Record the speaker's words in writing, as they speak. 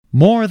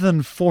More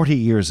than 40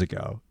 years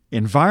ago,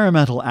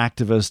 environmental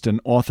activist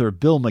and author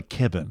Bill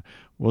McKibben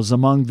was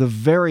among the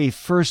very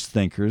first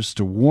thinkers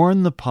to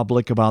warn the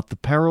public about the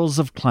perils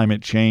of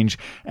climate change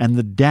and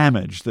the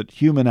damage that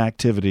human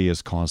activity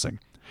is causing.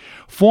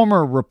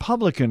 Former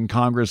Republican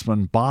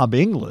Congressman Bob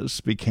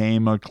Inglis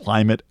became a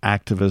climate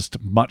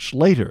activist much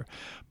later,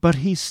 but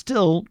he's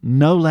still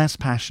no less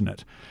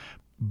passionate.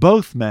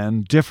 Both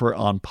men differ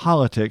on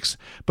politics,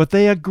 but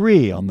they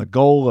agree on the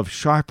goal of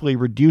sharply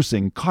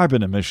reducing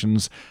carbon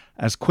emissions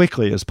as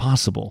quickly as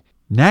possible.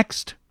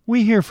 Next,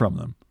 we hear from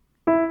them.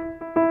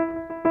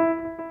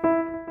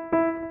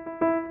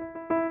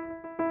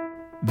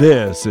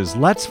 This is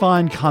Let's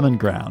Find Common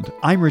Ground.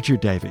 I'm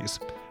Richard Davies.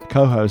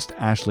 Co-host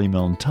Ashley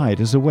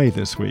Milne-Tite is away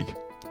this week.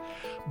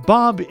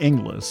 Bob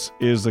Inglis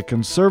is a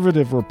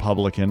conservative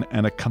Republican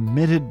and a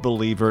committed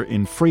believer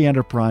in free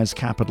enterprise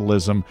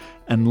capitalism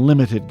and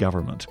limited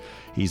government.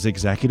 He's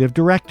executive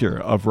director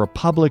of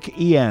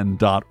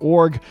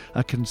RepublicEN.org,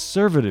 a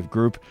conservative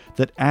group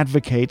that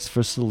advocates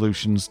for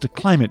solutions to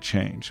climate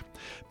change.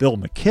 Bill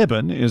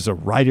McKibben is a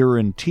writer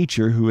and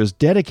teacher who has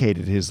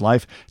dedicated his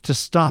life to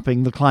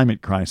stopping the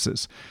climate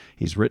crisis.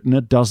 He's written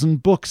a dozen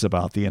books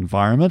about the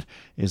environment,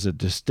 is a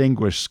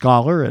distinguished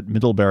scholar at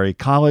Middlebury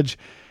College,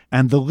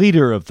 and the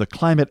leader of the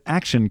climate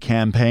action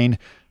campaign,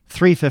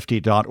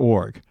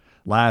 350.org.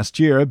 Last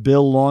year,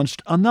 Bill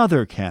launched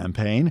another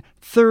campaign,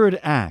 Third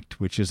Act,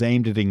 which is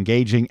aimed at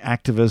engaging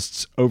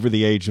activists over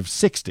the age of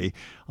 60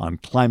 on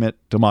climate,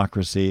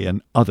 democracy,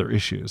 and other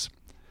issues.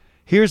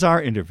 Here's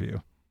our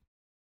interview.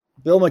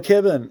 Bill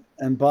McKibben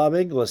and Bob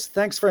Inglis,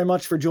 thanks very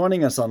much for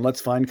joining us on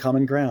Let's Find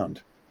Common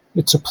Ground.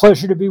 It's a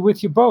pleasure to be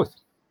with you both.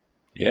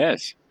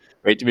 Yes,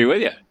 great to be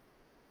with you.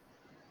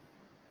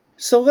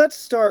 So let's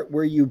start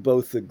where you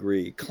both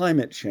agree,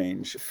 climate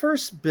change.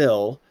 First,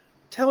 Bill,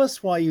 tell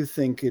us why you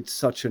think it's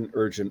such an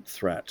urgent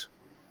threat.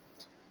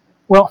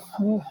 Well,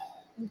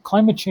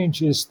 climate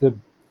change is the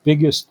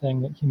biggest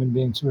thing that human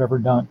beings have ever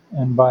done,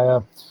 and by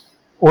a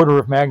order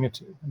of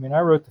magnitude. I mean, I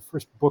wrote the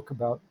first book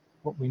about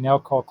what we now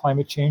call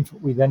climate change,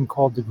 what we then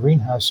called the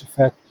greenhouse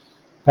effect,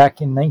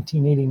 back in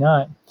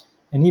 1989.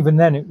 And even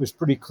then, it was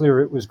pretty clear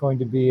it was going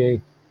to be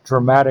a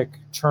dramatic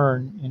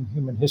turn in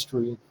human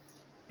history.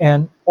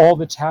 And all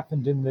that's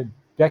happened in the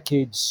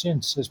decades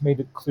since has made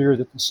it clear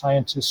that the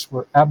scientists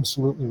were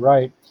absolutely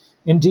right.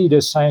 Indeed,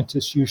 as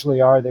scientists usually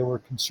are, they were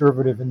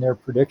conservative in their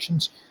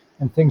predictions,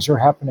 and things are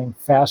happening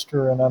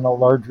faster and on a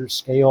larger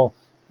scale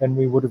than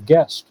we would have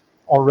guessed.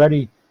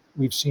 Already,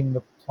 we've seen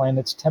the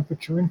planet's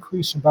temperature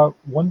increase about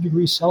 1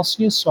 degree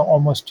Celsius, so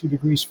almost 2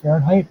 degrees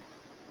Fahrenheit.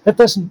 That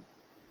doesn't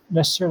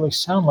necessarily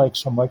sound like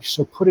so much,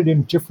 so put it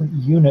in different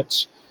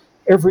units.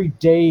 Every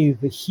day,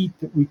 the heat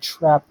that we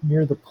trap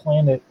near the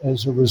planet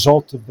as a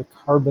result of the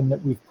carbon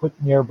that we've put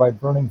in the air by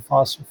burning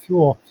fossil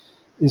fuel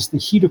is the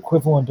heat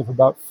equivalent of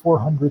about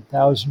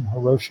 400,000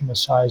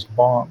 Hiroshima-sized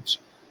bombs.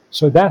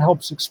 So that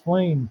helps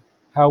explain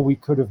how we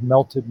could have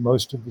melted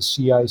most of the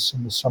sea ice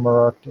in the summer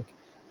Arctic,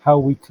 how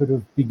we could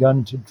have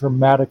begun to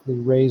dramatically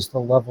raise the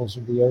levels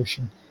of the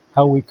ocean,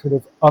 how we could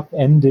have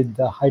upended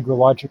the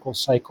hydrological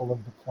cycle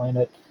of the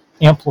planet,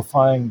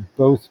 amplifying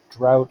both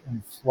drought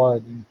and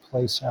flood in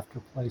place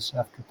after place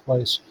after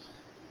place.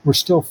 We're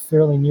still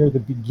fairly near the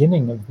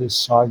beginning of this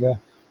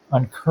saga.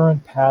 On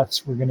current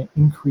paths, we're going to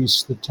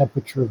increase the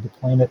temperature of the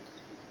planet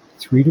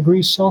 3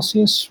 degrees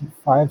Celsius,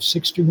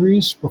 5-6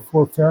 degrees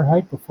before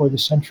Fahrenheit, before the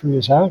century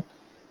is out.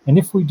 And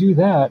if we do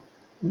that,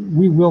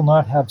 we will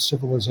not have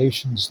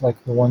civilizations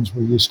like the ones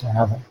we're used to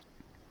having.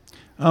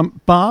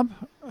 Bob,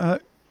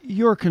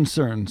 your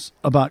concerns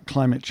about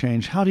climate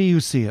change, how do you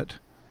see it?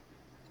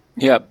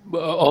 Yeah,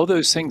 all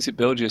those things that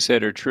Bill just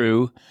said are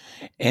true.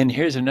 And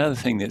here's another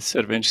thing that's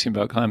sort of interesting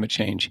about climate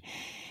change.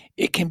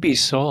 It can be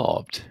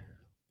solved,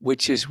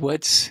 which is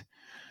what's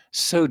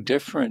so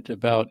different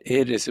about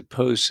it as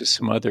opposed to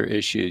some other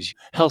issues.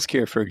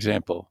 Healthcare, for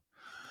example.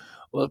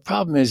 Well, the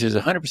problem is there's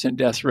a 100%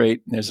 death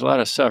rate, and there's a lot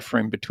of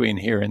suffering between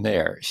here and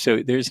there.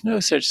 So there's no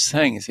such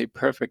thing as a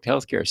perfect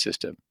healthcare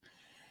system.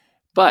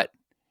 But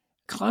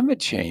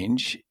climate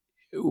change,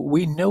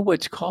 we know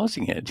what's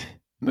causing it.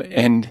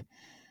 And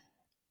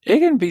it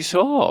can be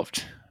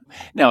solved.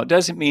 Now, it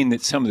doesn't mean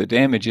that some of the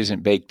damage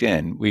isn't baked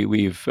in.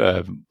 We've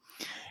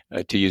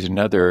to use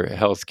another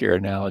healthcare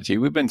analogy,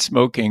 we've been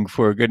smoking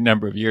for a good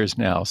number of years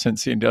now,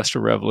 since the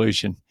Industrial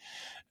Revolution.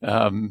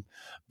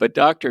 But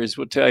doctors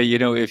will tell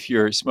you, if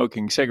you're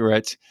smoking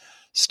cigarettes,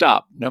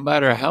 stop. No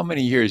matter how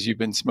many years you've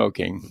been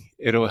smoking,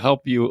 it'll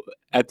help you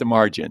at the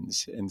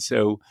margins. And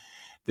so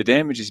the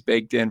damage is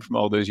baked in from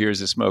all those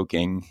years of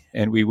smoking,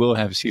 and we will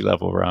have sea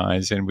level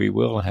rise, and we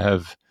will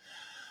have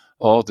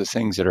all the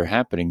things that are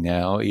happening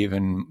now,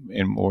 even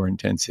in more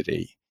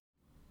intensity.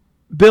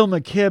 Bill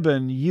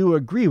McKibben, you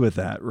agree with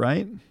that,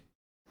 right?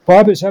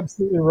 Bob is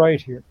absolutely right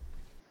here.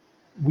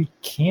 We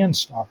can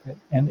stop it.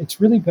 And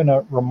it's really been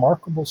a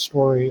remarkable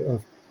story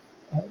of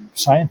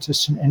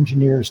scientists and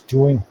engineers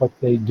doing what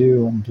they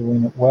do and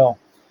doing it well.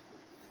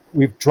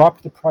 We've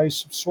dropped the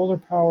price of solar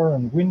power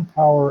and wind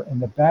power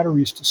and the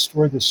batteries to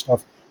store this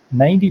stuff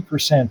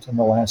 90% in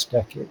the last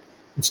decade.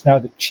 It's now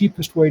the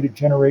cheapest way to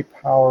generate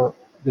power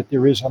that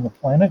there is on the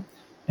planet.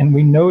 And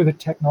we know the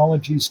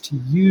technologies to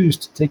use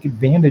to take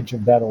advantage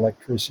of that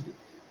electricity.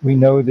 We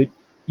know that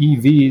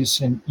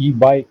EVs and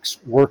e-bikes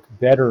work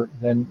better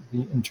than the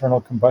internal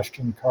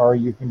combustion car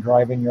you've been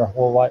driving your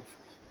whole life.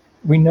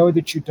 We know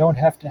that you don't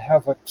have to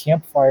have a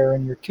campfire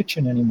in your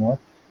kitchen anymore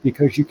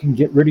because you can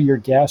get rid of your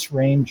gas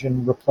range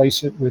and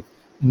replace it with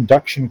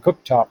induction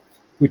cooktop,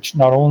 which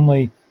not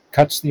only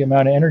cuts the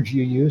amount of energy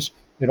you use,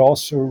 it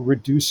also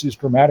reduces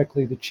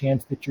dramatically the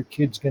chance that your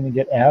kid's going to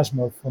get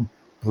asthma from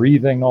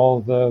breathing all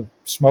the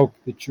smoke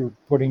that you're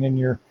putting in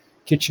your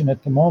kitchen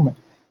at the moment.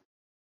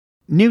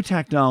 New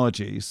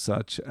technologies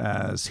such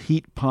as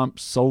heat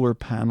pumps, solar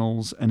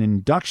panels, and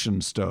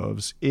induction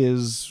stoves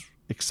is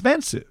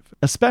expensive,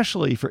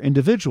 especially for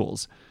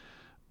individuals.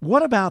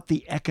 What about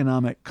the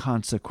economic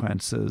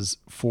consequences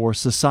for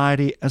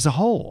society as a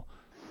whole?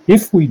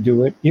 If we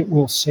do it, it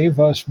will save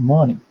us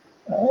money.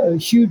 A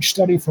huge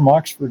study from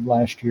Oxford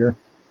last year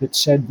that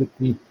said that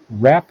the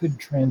rapid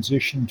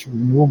transition to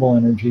renewable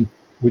energy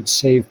would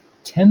save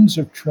tens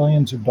of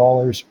trillions of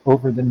dollars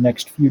over the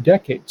next few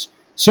decades,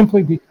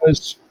 simply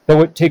because though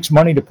it takes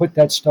money to put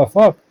that stuff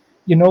up,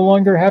 you no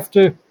longer have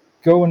to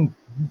go and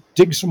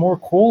dig some more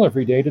coal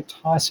every day to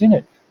toss in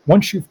it.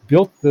 Once you've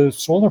built the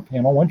solar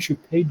panel, once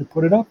you've paid to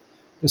put it up,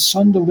 the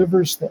sun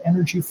delivers the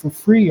energy for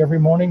free every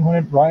morning when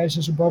it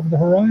rises above the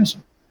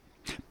horizon.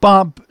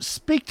 Bob,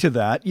 speak to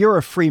that. You're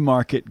a free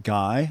market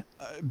guy.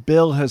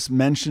 Bill has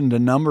mentioned a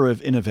number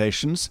of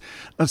innovations,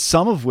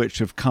 some of which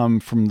have come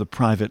from the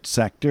private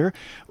sector.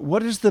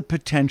 What is the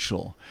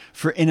potential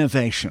for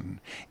innovation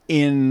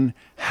in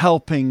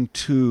helping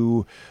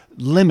to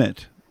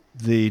limit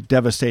the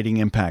devastating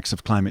impacts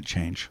of climate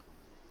change?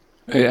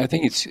 I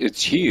think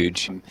it's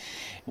huge.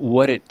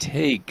 What it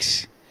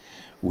takes,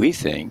 we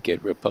think,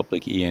 at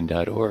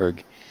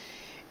republicen.org,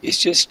 is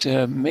just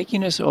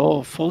making us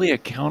all fully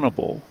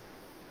accountable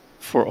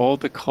for all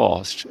the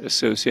costs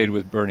associated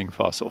with burning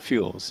fossil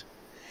fuels.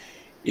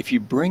 If you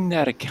bring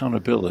that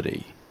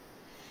accountability,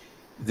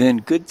 then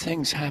good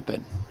things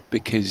happen,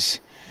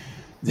 because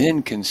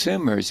then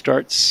consumers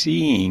start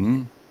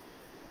seeing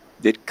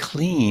that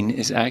clean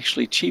is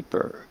actually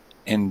cheaper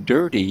and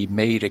dirty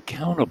made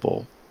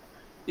accountable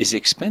is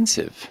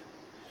expensive.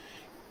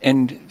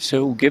 And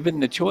so given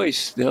the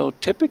choice, they'll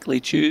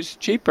typically choose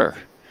cheaper.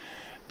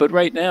 But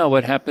right now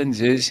what happens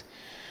is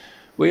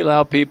we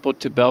allow people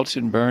to belch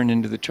and burn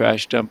into the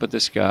trash dump of the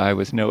sky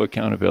with no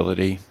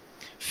accountability,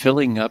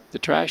 filling up the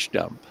trash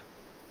dump.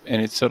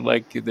 And it's sort of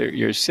like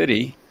your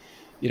city,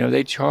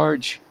 they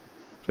charge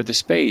for the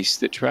space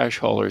that trash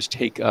haulers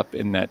take up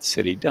in that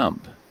city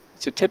dump.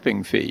 It's a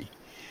tipping fee.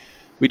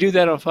 We do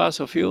that on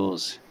fossil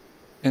fuels,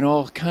 and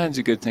all kinds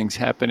of good things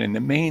happen. And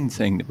the main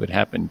thing that would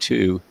happen,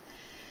 too,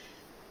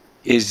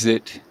 is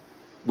that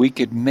we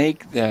could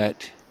make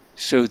that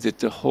so that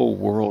the whole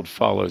world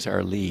follows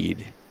our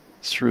lead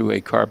through a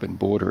carbon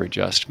border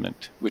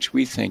adjustment, which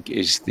we think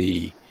is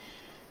the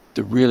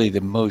really the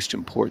most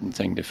important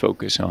thing to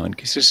focus on,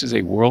 because this is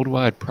a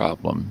worldwide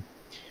problem.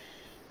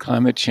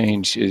 Climate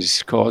change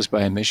is caused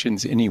by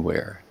emissions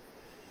anywhere.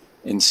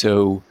 And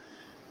so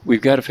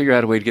we've got to figure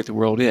out a way to get the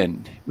world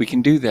in. We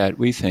can do that,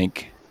 we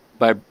think,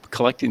 by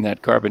collecting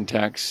that carbon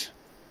tax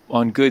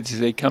on goods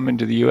as they come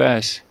into the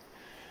U.S.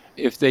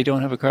 if they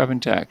don't have a carbon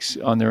tax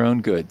on their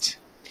own goods.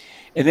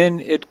 And then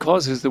it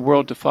causes the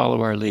world to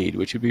follow our lead,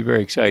 which would be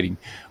very exciting.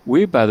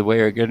 We, by the way,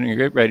 are going to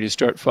get ready to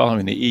start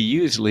following the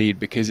EU's lead,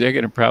 because they're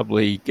going to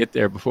probably get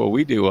there before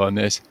we do on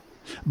this.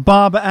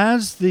 Bob,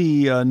 as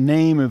the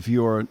name of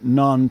your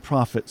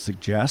nonprofit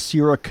suggests,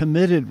 you're a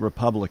committed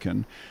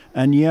Republican,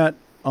 and yet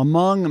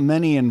among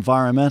many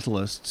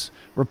environmentalists,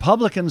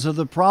 Republicans are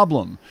the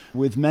problem,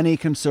 with many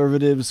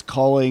conservatives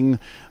calling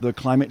the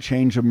climate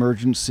change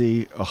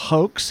emergency a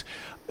hoax.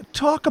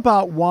 Talk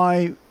about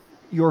why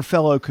your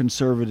fellow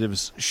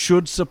conservatives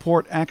should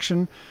support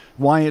action,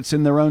 why it's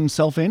in their own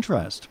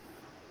self-interest.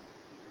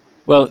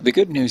 Well, the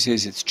good news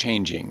is it's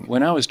changing.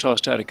 When I was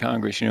tossed out of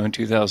Congress, in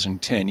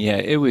 2010,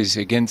 it was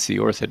against the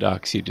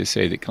orthodoxy to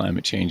say that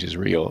climate change is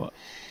real.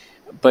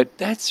 But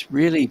that's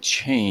really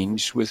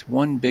changed with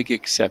one big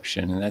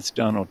exception, and that's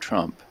Donald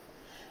Trump.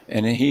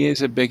 And he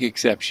is a big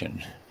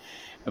exception.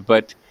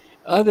 But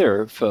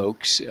other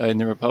folks in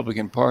the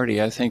Republican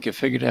Party, I think, have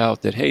figured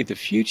out that, hey, the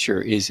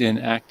future is in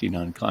acting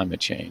on climate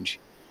change,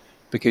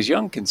 because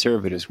young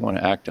conservatives want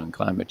to act on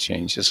climate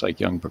change just like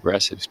young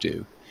progressives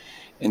do.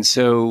 And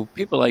so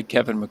people like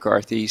Kevin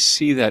McCarthy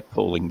see that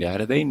polling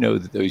data. They know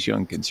that those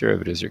young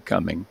conservatives are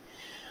coming.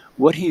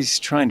 What he's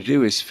trying to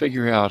do is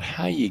figure out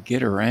how you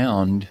get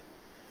around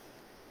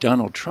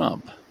Donald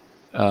Trump,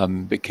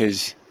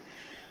 because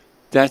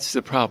that's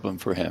the problem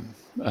for him.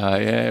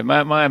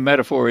 My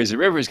metaphor is the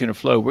river is going to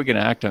flow. We're going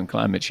to act on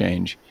climate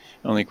change.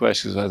 The only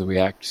question is whether we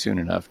act soon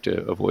enough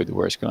to avoid the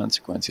worst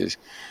consequences.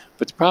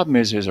 But the problem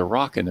is there's a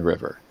rock in the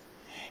river.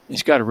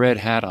 It's got a red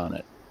hat on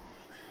it.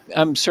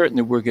 I'm certain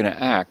that we're going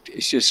to act.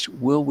 It's just,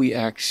 will we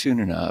act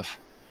soon enough?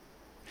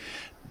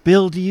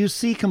 Bill, do you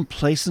see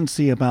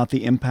complacency about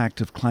the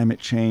impact of climate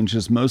change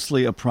as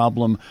mostly a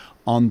problem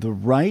on the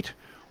right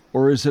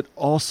Or is it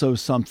also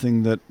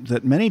something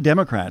that many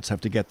Democrats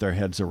have to get their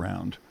heads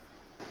around?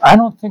 I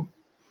don't think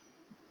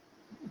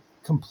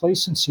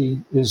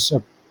complacency is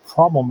a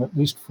problem, at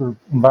least for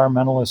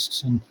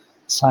environmentalists and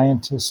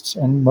scientists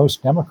and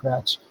most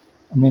Democrats.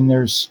 I mean,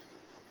 there's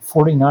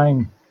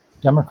 49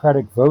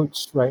 Democratic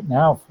votes right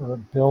now for a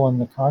bill in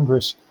the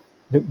Congress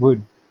that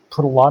would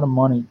put a lot of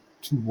money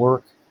to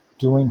work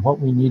doing what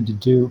we need to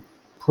do,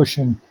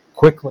 pushing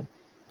quickly.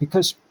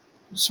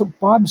 So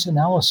Bob's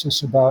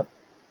analysis about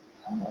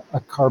a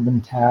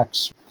carbon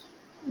tax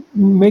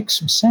makes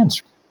some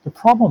sense. The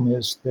problem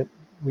is that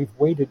we've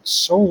waited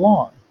so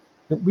long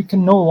that we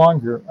can no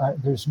longer,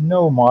 there's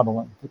no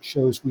modeling that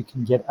shows we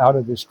can get out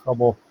of this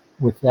trouble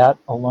with that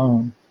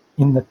alone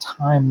in the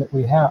time that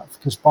we have.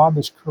 Because Bob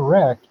is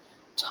correct,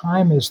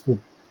 time is the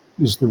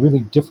really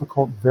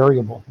difficult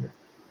variable here.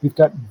 We've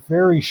got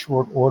very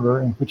short order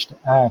in which to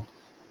act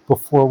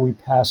before we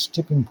pass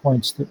tipping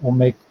points that will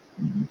make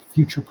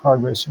future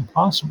progress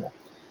impossible.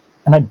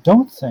 And I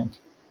don't think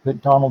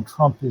that Donald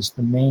Trump is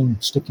the main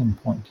sticking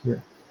point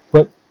here.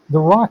 But the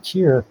rock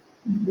here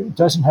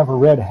doesn't have a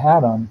red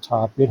hat on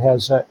top. It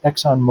has an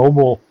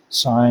ExxonMobil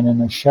sign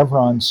and a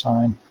Chevron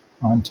sign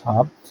on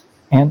top.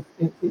 And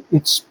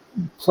it's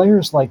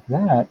players like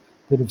that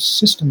have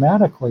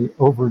systematically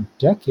over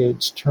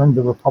decades turned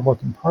the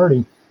Republican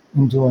Party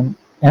into an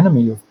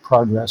enemy of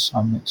progress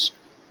on this.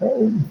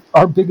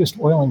 Our biggest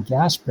oil and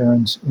gas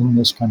barons in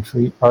this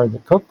country are the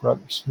Koch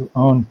brothers, who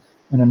own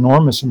an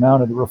enormous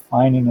amount of the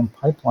refining and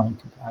pipeline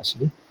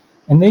capacity.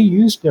 And they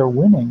used their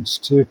winnings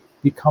to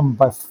become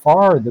by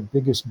far the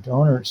biggest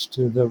donors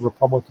to the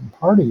Republican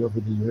Party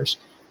over the years.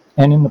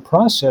 And in the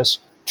process,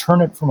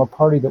 turn it from a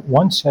party that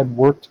once had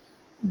worked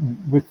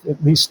with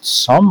at least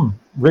some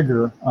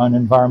rigor on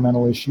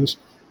environmental issues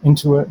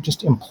into a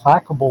just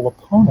implacable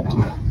opponent.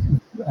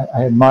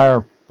 I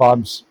admire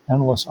Bob's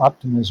endless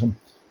optimism,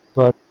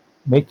 but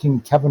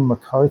making Kevin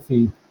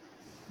McCarthy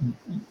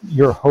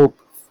your hope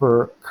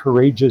for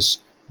courageous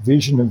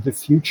vision of the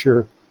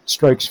future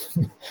strikes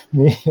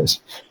me as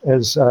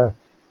the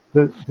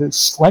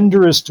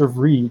slenderest of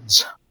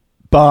reeds.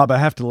 Bob, I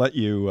have to let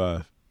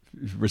you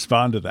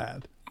respond to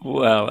that.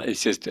 Well,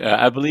 it's just,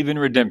 I believe in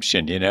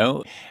redemption,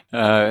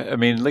 I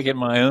mean, look at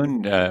my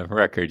own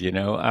record,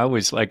 I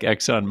was like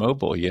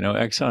ExxonMobil,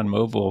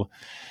 ExxonMobil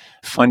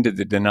funded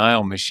the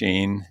denial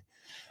machine.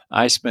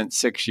 I spent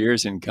 6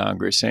 years in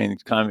Congress saying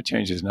that climate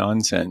change is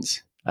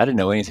nonsense. I didn't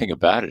know anything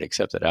about it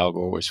except that Al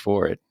Gore was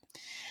for it.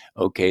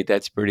 Okay,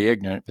 that's pretty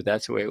ignorant, but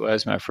that's the way it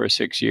was my first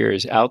 6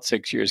 years. Out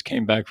 6 years,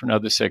 came back for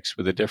another 6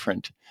 with a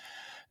different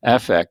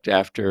affect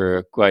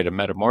after quite a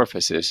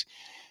metamorphosis.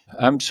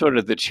 I'm sort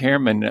of the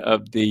chairman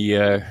of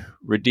the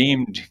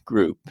redeemed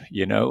group,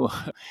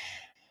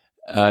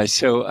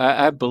 So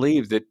I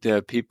believe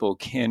that people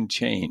can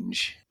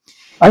change.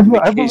 I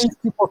believe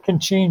people can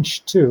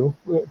change too.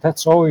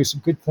 That's always a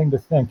good thing to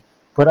think.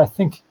 But I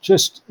think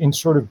just in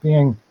sort of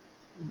being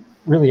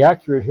really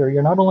accurate here,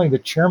 you're not only the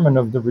chairman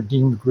of the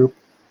redeemed group,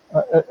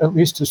 at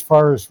least as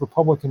far as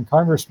Republican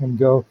congressmen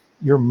go,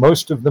 you're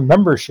most of the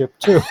membership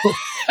too.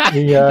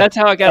 That's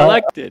how I got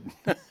elected.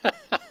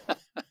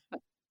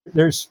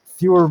 There's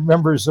fewer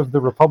members of the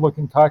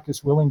Republican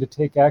caucus willing to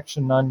take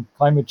action on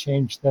climate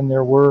change than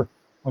there were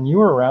when you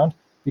were around,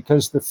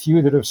 because the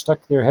few that have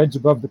stuck their heads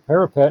above the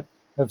parapet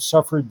have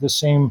suffered the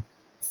same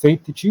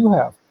fate that you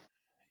have.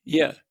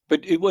 Yeah,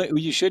 but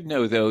you should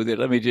know, though, that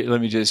let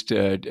me just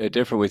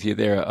differ with you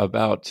there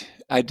about,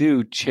 I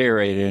do chair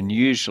an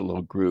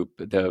unusual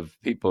group of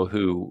people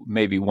who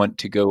maybe want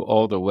to go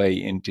all the way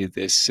into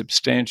this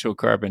substantial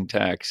carbon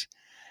tax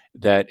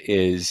that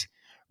is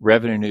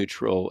revenue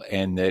neutral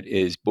and that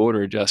is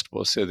border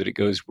adjustable so that it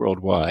goes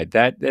worldwide.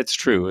 That's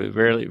true.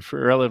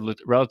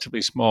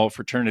 Relatively small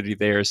fraternity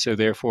there, so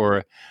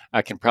therefore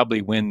I can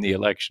probably win the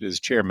election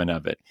as chairman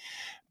of it.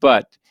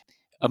 But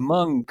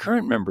among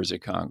current members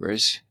of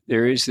Congress,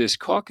 there is this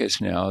caucus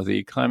now,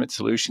 the Climate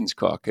Solutions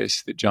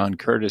Caucus, that John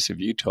Curtis of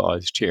Utah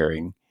is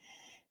chairing.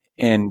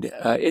 And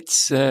it's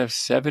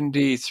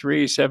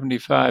 73,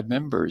 75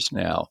 members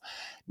now.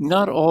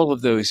 Not all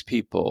of those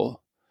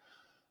people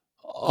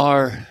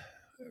are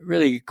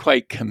really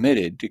quite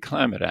committed to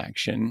climate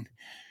action,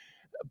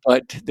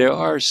 but there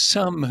are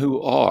some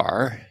who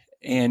are,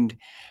 and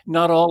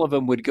not all of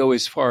them would go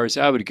as far as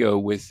I would go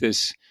with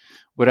this,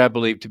 what I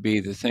believe to be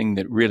the thing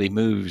that really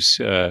moves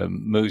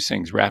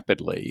things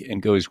rapidly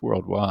and goes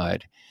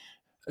worldwide.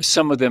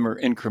 Some of them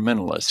are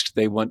incrementalist.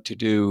 They want to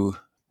do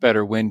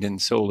better wind and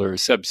solar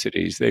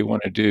subsidies. They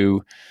want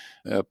to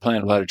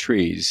plant a lot of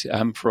trees.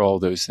 I'm for all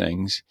those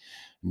things.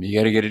 You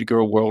got to get it to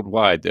grow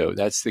worldwide, though.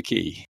 That's the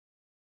key.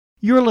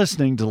 You're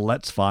listening to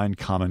Let's Find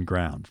Common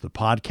Ground, the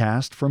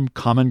podcast from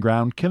Common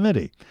Ground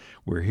Committee.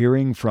 We're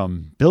hearing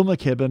from Bill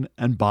McKibben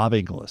and Bob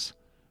Inglis.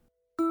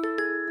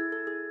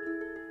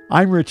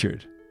 I'm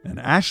Richard, and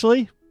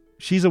Ashley,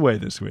 she's away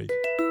this week.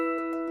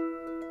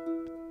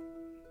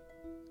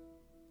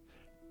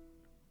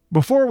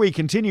 Before we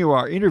continue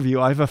our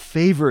interview, I have a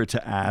favor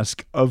to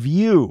ask of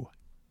you,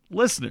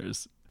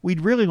 listeners.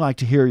 We'd really like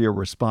to hear your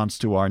response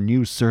to our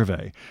new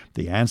survey.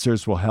 The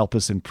answers will help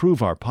us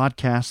improve our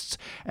podcasts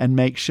and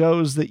make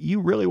shows that you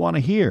really want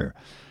to hear.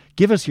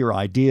 Give us your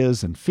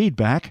ideas and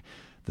feedback.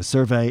 The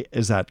survey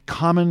is at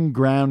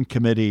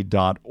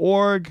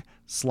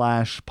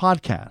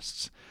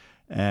commongroundcommittee.org/podcasts.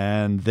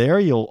 And there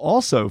you'll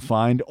also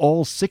find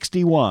all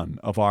 61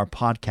 of our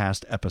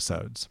podcast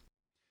episodes.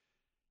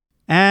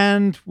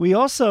 And we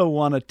also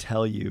want to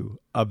tell you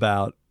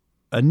about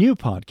a new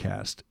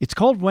podcast. It's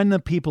called When the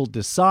People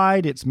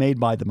Decide. It's made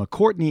by the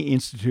McCourtney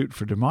Institute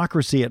for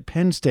Democracy at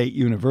Penn State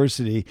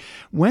University.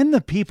 When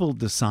the People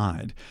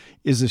Decide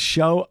is a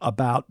show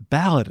about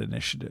ballot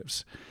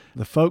initiatives,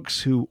 the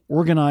folks who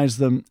organize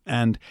them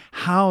and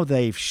how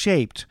they've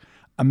shaped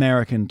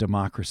American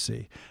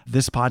democracy.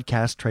 This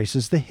podcast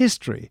traces the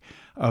history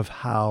of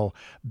how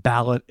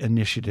ballot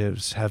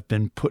initiatives have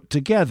been put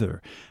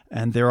together,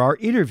 and there are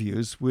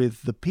interviews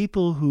with the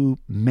people who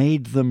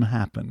made them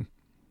happen.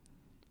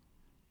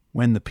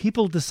 When the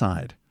People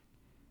Decide.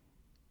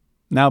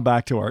 Now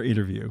back to our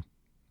interview.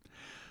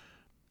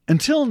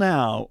 Until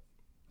now,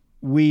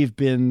 we've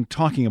been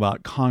talking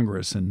about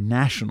Congress and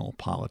national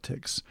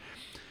politics.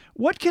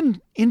 What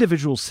can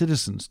individual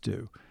citizens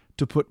do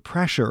to put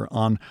pressure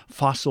on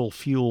fossil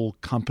fuel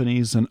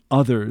companies and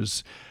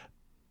others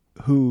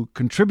who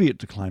contribute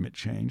to climate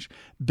change?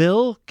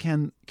 Bill,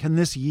 can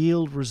this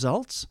yield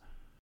results?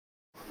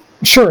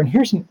 Sure, and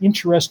here's an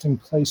interesting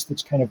place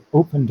that's kind of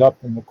opened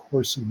up in the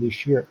course of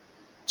this year.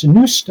 It's a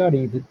new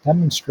study that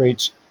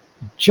demonstrates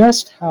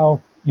just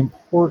how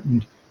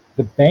important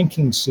the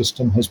banking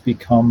system has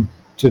become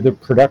to the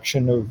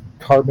production of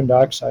carbon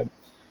dioxide.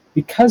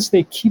 Because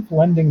they keep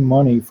lending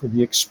money for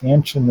the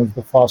expansion of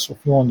the fossil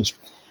fuel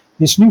industry,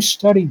 this new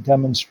study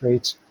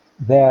demonstrates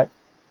that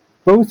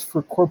both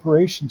for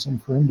corporations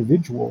and for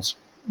individuals,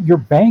 your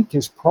bank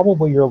is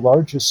probably your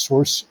largest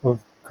source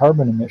of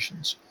carbon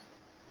emissions.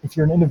 If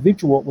you're an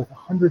individual with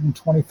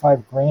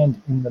 125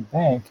 grand in the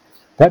bank,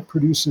 that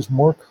produces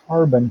more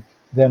carbon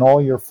than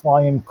all your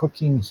flying,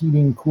 cooking,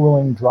 heating,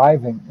 cooling,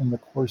 driving in the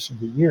course of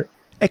the year.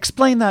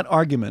 Explain that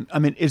argument. I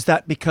mean, is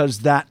that because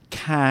that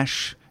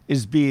cash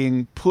is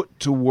being put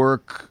to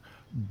work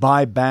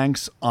by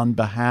banks on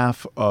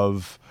behalf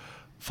of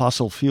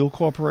fossil fuel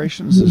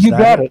corporations? You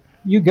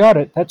got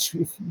it.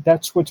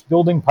 That's what's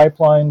building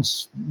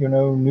pipelines,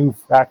 new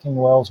fracking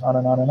wells, on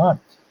and on and on.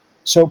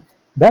 So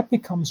that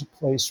becomes a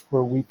place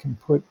where we can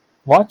put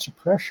lots of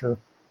pressure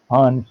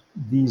on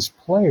these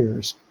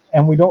players,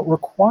 and we don't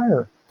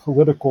require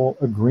political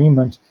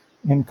agreement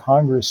in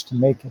Congress to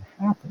make it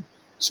happen.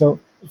 So,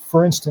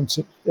 for instance,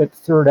 at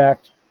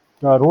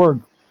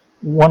thirdact.org,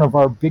 one of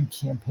our big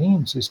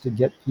campaigns is to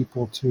get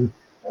people to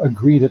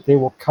agree that they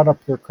will cut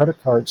up their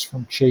credit cards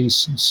from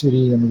Chase and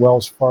Citi and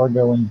Wells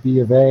Fargo and B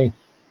of A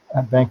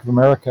and Bank of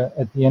America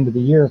at the end of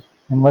the year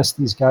unless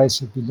these guys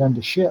have begun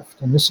to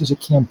shift. And this is a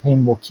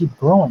campaign we'll keep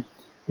growing.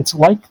 It's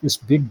like this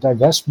big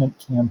divestment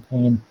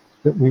campaign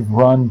that we've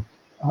run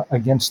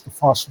against the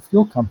fossil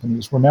fuel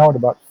companies. We're now at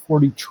about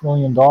 $40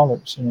 trillion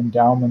in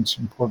endowments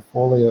and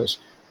portfolios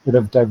that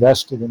have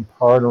divested in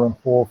part or in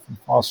whole from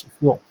fossil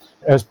fuel.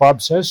 As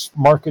Bob says,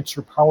 markets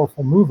are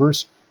powerful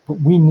movers,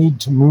 but we need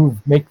to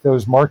make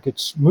those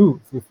markets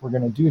move if we're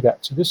going to do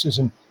that. So this is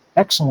an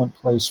excellent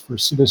place for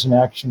citizen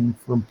action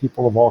from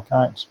people of all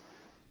kinds.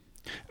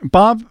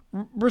 Bob,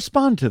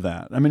 respond to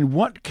that. I mean,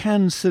 what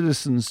can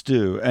citizens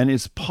do? And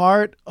is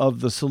part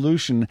of the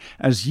solution,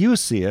 as you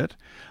see it,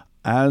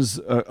 as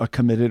a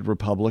committed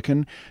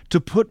Republican, to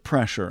put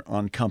pressure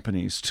on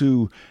companies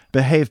to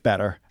behave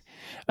better?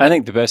 I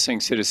think the best thing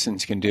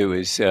citizens can do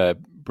is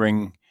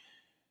bring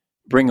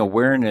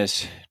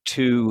awareness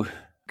to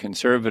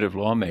conservative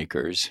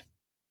lawmakers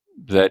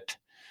that,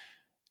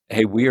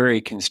 hey, we are a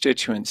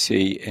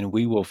constituency and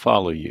we will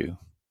follow you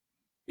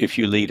if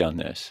you lead on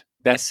this.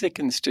 That's the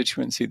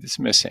constituency that's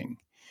missing.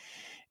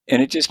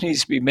 And it just needs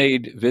to be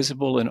made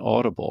visible and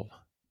audible.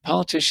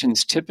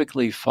 Politicians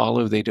typically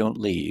follow, they don't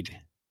lead.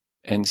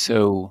 And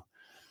so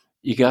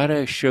you got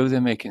to show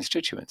them a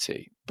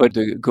constituency. But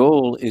the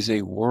goal is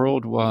a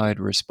worldwide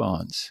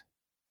response.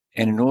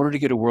 And in order to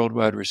get a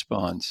worldwide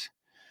response,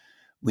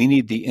 we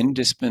need the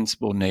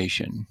indispensable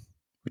nation,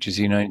 which is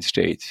the United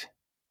States,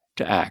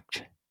 to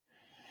act.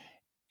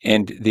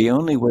 And the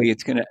only way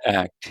it's going to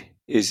act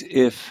is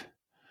if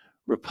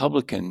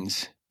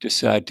Republicans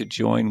decide to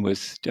join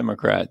with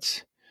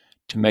Democrats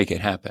to make it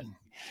happen.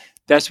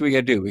 That's what we got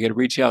to do. We got to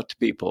reach out to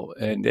people,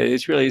 and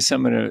it's really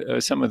some of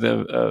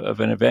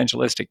an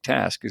evangelistic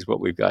task is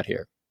what we've got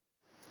here.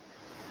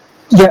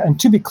 Yeah, and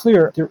to be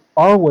clear, there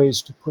are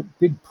ways to put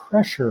big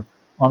pressure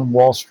on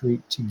Wall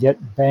Street to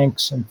get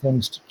banks and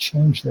things to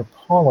change their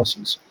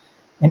policies.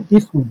 And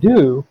if we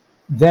do,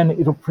 then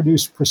it'll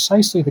produce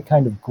precisely the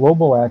kind of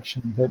global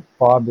action that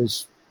Bob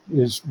is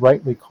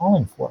rightly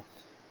calling for.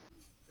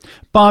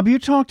 Bob, you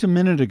talked a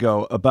minute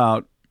ago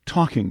about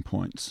talking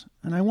points,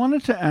 and I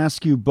wanted to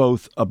ask you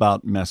both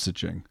about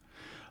messaging.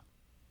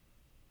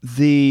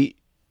 The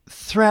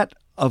threat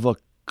of a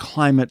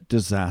climate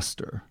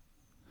disaster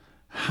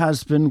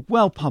has been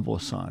well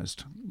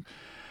publicized.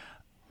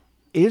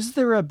 Is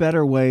there a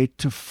better way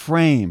to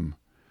frame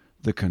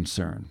the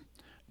concern?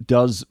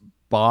 Does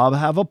Bob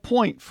have a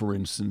point, for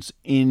instance,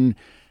 in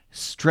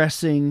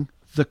stressing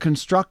the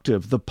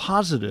constructive, the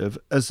positive,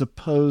 as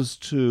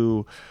opposed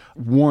to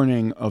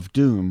warning of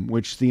doom,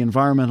 which the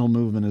environmental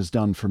movement has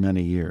done for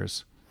many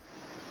years?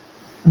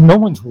 No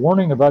one's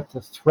warning about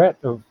the threat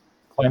of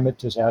climate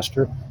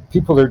disaster.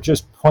 People are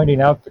just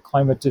pointing out the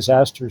climate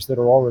disasters that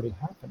are already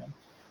happening.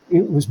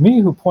 It was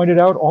me who pointed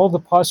out all the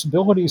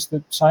possibilities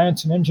that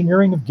science and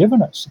engineering have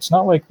given us. It's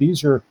not like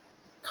these are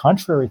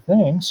contrary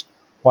things.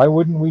 Why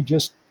wouldn't we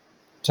just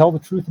tell the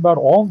truth about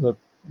all the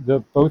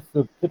both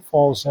the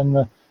pitfalls and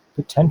the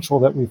potential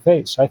that we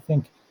face? I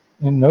think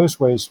in those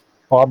ways,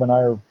 Bob and I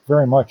are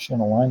very much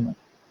in alignment.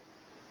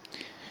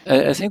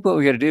 I think what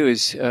we got to do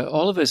is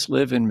all of us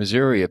live in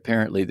Missouri,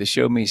 apparently, the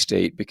show me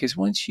state, because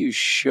once you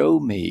show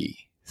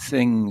me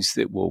things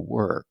that will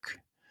work,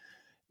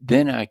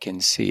 then I can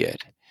see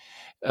it.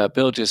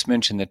 Bill just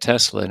mentioned the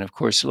Tesla, and of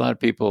course, a lot of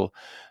people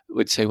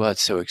would say, well,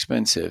 it's so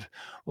expensive.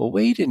 Well,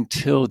 wait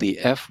until the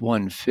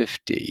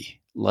F-150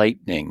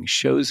 Lightning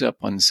shows up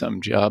on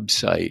some job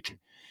site,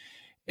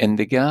 and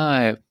the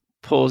guy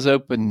pulls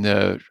open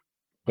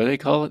what do they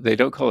call it? They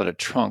don't call it a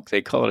trunk.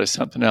 They call it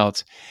something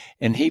else.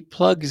 And he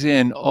plugs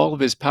in all of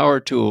his power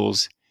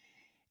tools,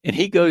 and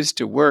he goes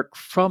to work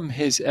from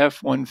his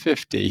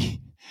F-150.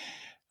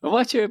 I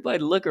want everybody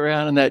to look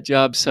around on that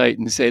job site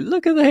and say,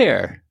 look at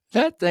there.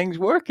 That thing's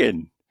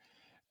working.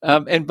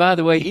 And by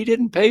the way, he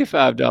didn't pay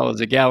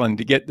 $5 a gallon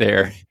to get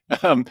there.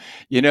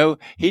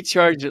 He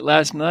charged it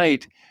last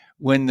night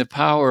when the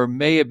power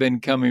may have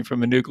been coming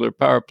from a nuclear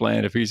power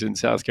plant, if he's in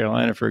South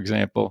Carolina, for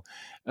example.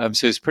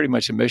 So it's pretty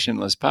much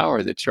emissionless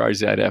power that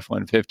charged that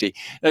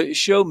F-150.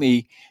 Show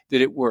me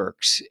that it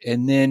works,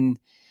 and then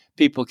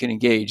people can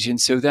engage. And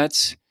so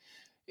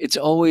it's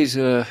always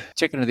a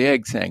chicken or the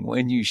egg thing.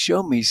 When you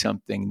show me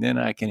something, then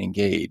I can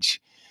engage.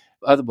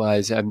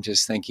 Otherwise, I'm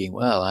just thinking,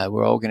 well,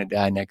 we're all going to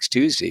die next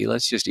Tuesday.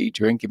 Let's just eat,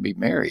 drink, and be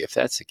merry if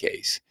that's the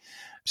case.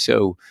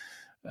 So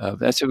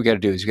that's what we got to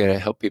do, is we got to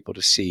help people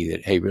to see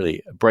that, hey,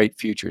 really, a bright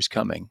future is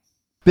coming.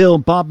 Bill,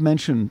 Bob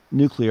mentioned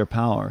nuclear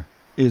power.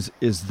 Is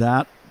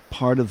that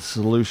part of the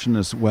solution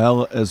as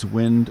well as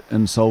wind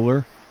and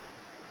solar?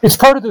 It's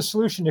part of the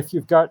solution if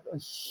you've got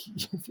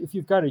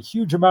a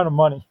huge amount of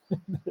money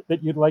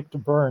that you'd like to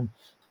burn.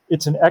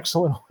 It's an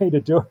excellent way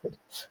to do it.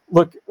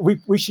 Look,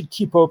 we should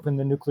keep open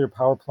the nuclear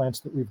power plants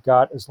that we've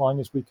got as long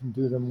as we can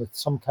do them with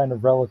some kind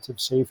of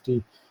relative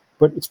safety.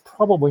 But it's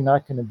probably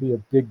not going to be a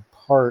big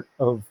part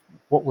of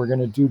what we're going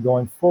to do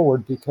going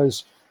forward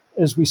because,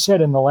 as we said,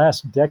 in the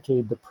last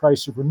decade, the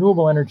price of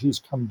renewable energy has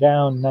come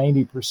down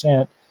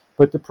 90%,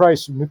 but the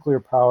price of nuclear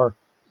power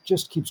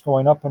just keeps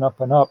going up and up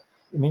and up.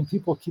 I mean,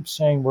 people keep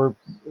saying we're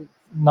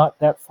not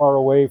that far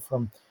away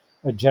from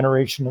a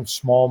generation of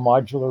small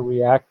modular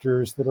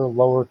reactors that are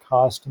lower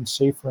cost and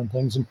safer and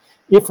things. And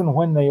if and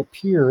when they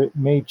appear, it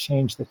may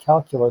change the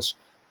calculus.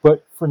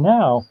 But for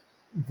now,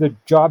 the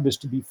job is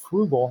to be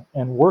frugal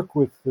and work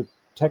with the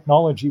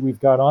technology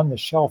we've got on the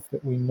shelf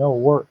that we know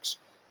works.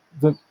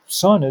 The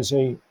sun is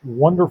a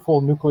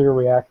wonderful nuclear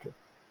reactor,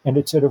 and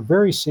it's at a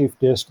very safe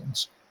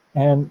distance.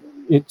 And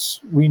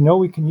we know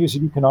we can use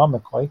it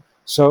economically.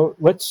 So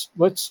let's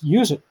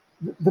use it.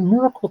 The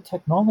miracle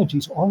technology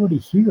is already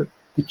here.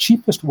 The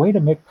cheapest way to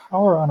make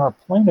power on our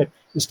planet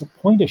is to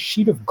point a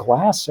sheet of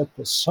glass at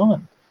the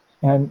sun.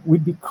 And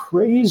we'd be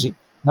crazy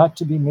not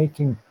to be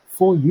making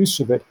full use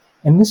of it.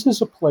 And this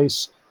is a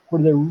place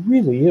where there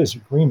really is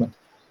agreement.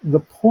 The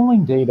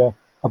polling data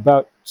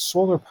about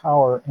solar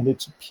power and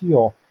its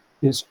appeal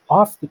is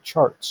off the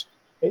charts.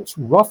 It's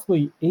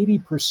roughly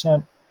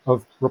 80%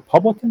 of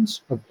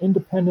Republicans, of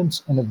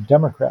independents, and of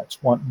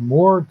Democrats want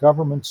more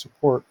government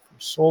support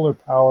for solar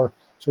power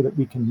so that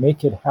we can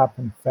make it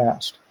happen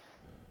fast.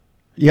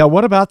 Yeah,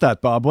 what about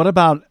that, Bob? What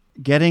about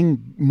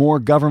getting more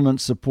government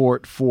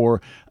support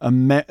for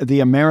the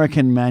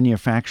American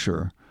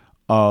manufacture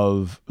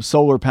of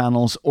solar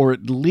panels, or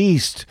at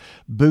least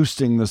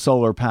boosting the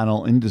solar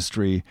panel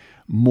industry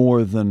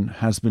more than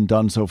has been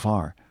done so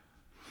far?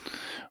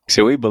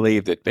 So we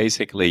believe that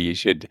basically you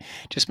should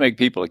just make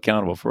people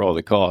accountable for all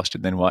the cost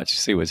and then watch to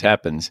see what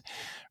happens,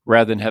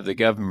 rather than have the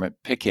government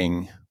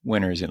picking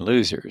winners and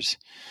losers.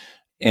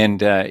 And,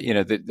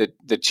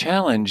 the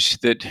challenge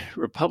that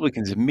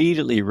Republicans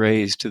immediately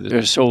raised to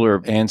their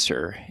solar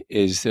answer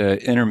is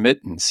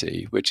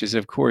intermittency, which is,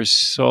 of course,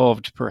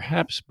 solved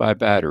perhaps by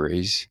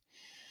batteries.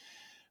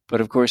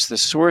 But, of course, the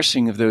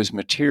sourcing of those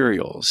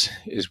materials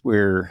is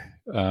where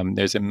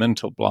there's a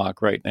mental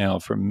block right now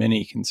for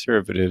many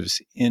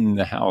conservatives in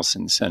the House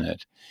and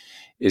Senate,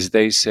 is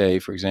they say,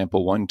 for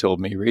example, one told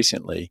me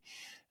recently,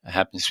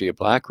 happens to be a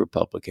black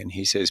Republican,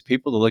 he says,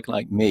 people that look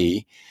like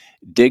me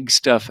dig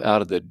stuff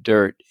out of the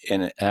dirt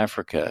in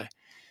Africa.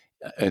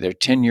 They're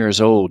 10 years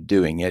old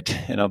doing it.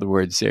 In other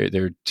words,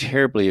 they're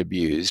terribly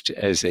abused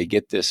as they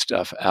get this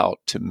stuff out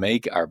to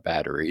make our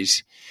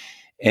batteries.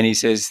 And he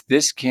says,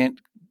 this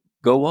can't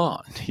go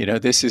on.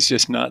 This is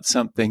just not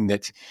something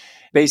that,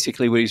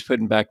 basically what he's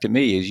putting back to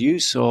me is, you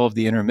solve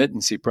the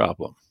intermittency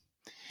problem.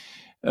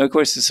 Of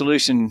course, the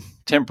solution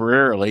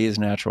temporarily is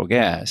natural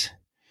gas.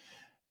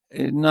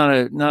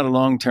 Not a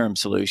long-term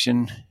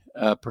solution.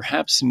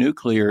 Perhaps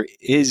nuclear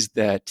is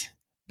that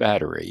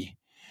battery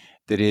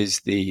that is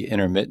the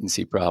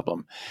intermittency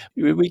problem.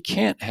 We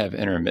can't have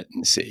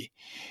intermittency.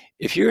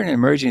 If you're in an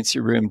emergency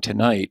room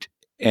tonight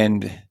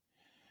and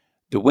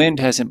the wind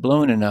hasn't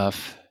blown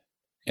enough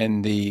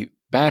and the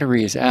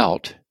battery is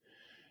out,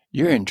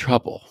 you're in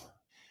trouble.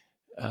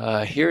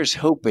 Here's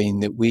hoping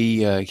that we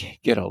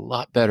get a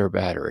lot better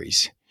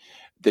batteries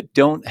that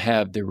don't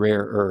have the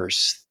rare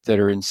earths that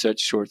are in such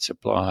short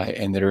supply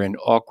and that are in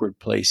awkward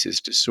places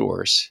to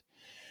source.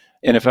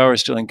 And if I were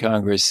still in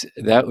Congress,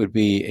 that would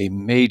be a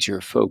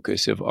major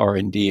focus of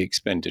R&D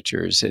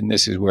expenditures. And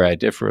this is where I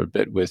differ a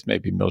bit with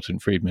maybe Milton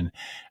Friedman.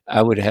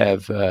 I would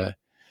have the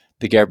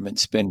government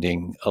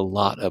spending a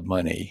lot of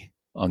money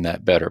on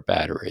that better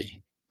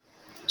battery.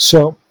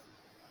 So,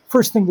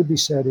 first thing to be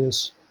said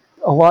is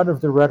a lot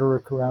of the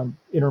rhetoric around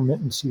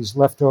intermittency is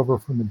left over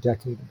from a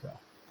decade ago.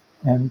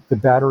 And the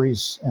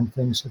batteries and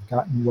things have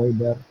gotten way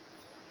better.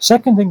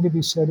 Second thing to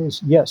be said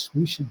is, yes,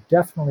 we should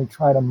definitely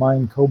try to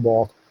mine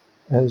cobalt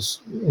as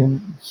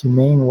in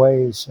humane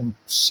ways and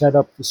set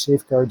up the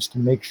safeguards to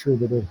make sure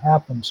that it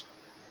happens.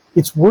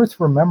 It's worth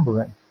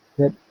remembering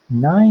that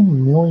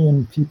 9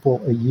 million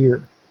people a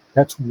year,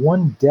 that's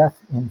 1 death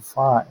in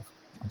 5,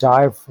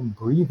 die from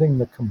breathing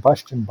the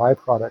combustion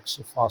byproducts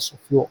of fossil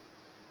fuel.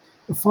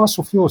 The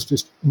fossil fuel is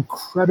just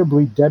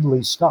incredibly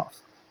deadly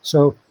stuff.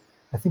 So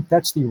I think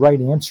that's the right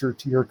answer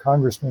to your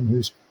congressman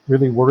who's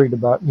really worried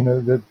about,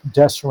 the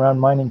deaths around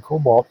mining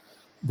cobalt.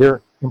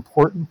 They're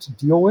important to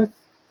deal with,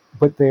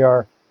 but they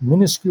are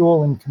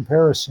minuscule in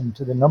comparison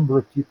to the number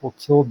of people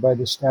killed by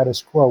the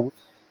status quo.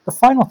 The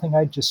final thing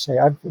I'd just say,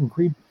 I've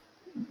agreed,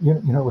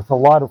 with a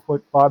lot of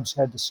what Bob's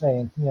had to say,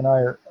 and he and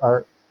I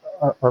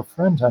are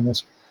friends on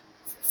this.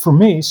 For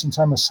me, since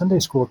I'm a Sunday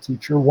school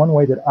teacher, one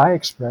way that I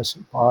express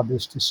it, Bob,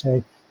 is to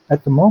say,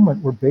 at the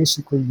moment, we're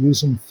basically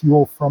using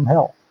fuel from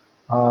hell.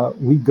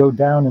 We go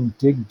down and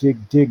dig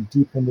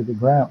deep into the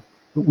ground.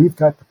 But we've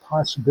got the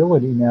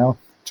possibility now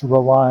to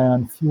rely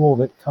on fuel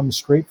that comes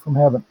straight from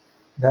heaven.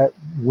 That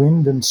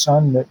wind and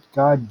sun that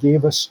God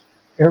gave us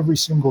every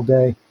single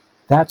day,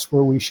 that's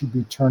where we should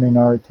be turning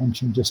our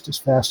attention just as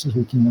fast as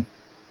we can.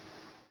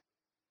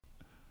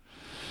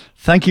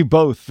 Thank you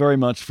both very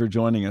much for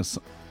joining us.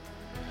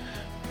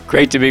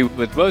 Great to be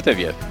with both of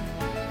you.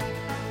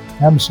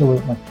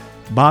 Absolutely.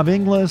 Bob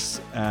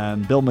Inglis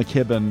and Bill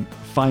McKibben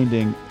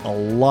finding a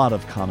lot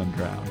of common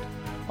ground.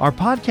 Our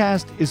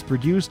podcast is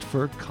produced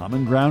for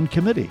Common Ground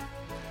Committee.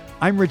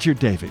 I'm Richard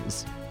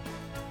Davies.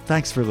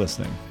 Thanks for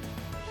listening.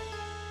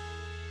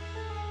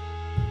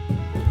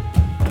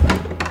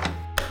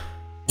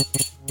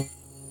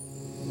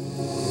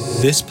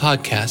 This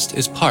podcast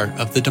is part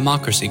of the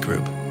Democracy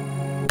Group.